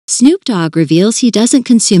Snoop Dogg reveals he doesn't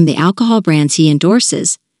consume the alcohol brands he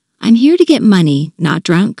endorses. "I'm here to get money, not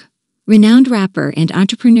drunk." Renowned rapper and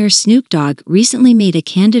entrepreneur Snoop Dogg recently made a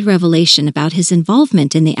candid revelation about his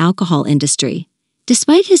involvement in the alcohol industry.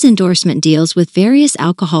 Despite his endorsement deals with various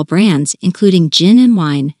alcohol brands, including gin and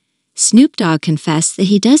wine, Snoop Dogg confessed that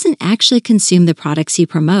he doesn't actually consume the products he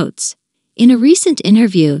promotes. In a recent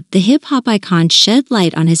interview, the hip-hop icon shed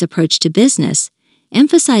light on his approach to business,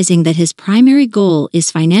 emphasizing that his primary goal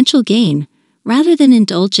is financial gain rather than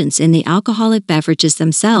indulgence in the alcoholic beverages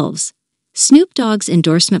themselves. Snoop Dogg's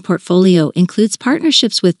endorsement portfolio includes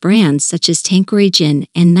partnerships with brands such as Tanqueray Gin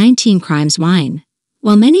and 19 Crimes Wine.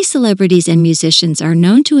 While many celebrities and musicians are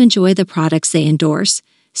known to enjoy the products they endorse,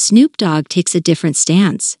 Snoop Dogg takes a different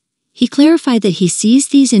stance. He clarified that he sees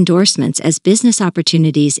these endorsements as business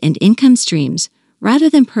opportunities and income streams, rather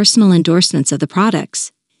than personal endorsements of the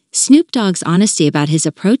products. Snoop Dogg's honesty about his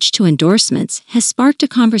approach to endorsements has sparked a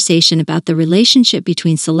conversation about the relationship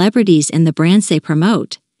between celebrities and the brands they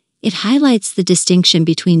promote. It highlights the distinction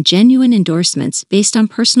between genuine endorsements based on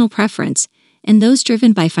personal preference and those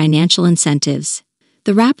driven by financial incentives.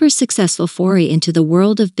 The rapper's successful foray into the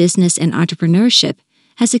world of business and entrepreneurship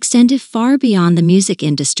has extended far beyond the music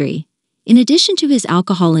industry. In addition to his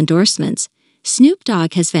alcohol endorsements, Snoop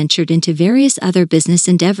Dogg has ventured into various other business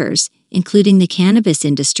endeavors, including the cannabis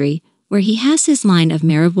industry, where he has his line of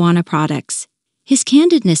marijuana products. His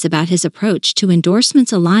candidness about his approach to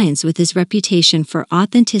endorsements aligns with his reputation for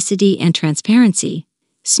authenticity and transparency.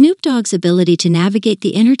 Snoop Dogg's ability to navigate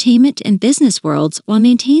the entertainment and business worlds while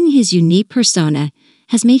maintaining his unique persona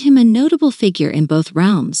has made him a notable figure in both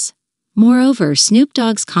realms. Moreover, Snoop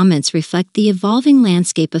Dogg's comments reflect the evolving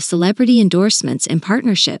landscape of celebrity endorsements and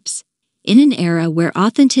partnerships. In an era where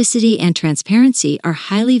authenticity and transparency are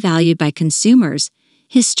highly valued by consumers,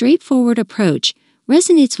 his straightforward approach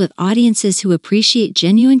resonates with audiences who appreciate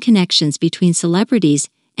genuine connections between celebrities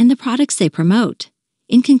and the products they promote.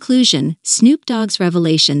 In conclusion, Snoop Dogg's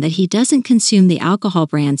revelation that he doesn't consume the alcohol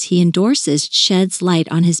brands he endorses sheds light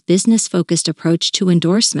on his business-focused approach to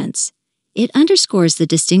endorsements. It underscores the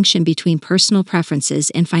distinction between personal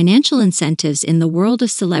preferences and financial incentives in the world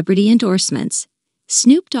of celebrity endorsements.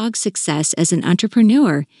 Snoop Dogg's success as an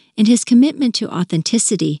entrepreneur and his commitment to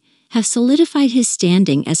authenticity have solidified his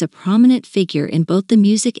standing as a prominent figure in both the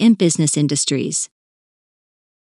music and business industries.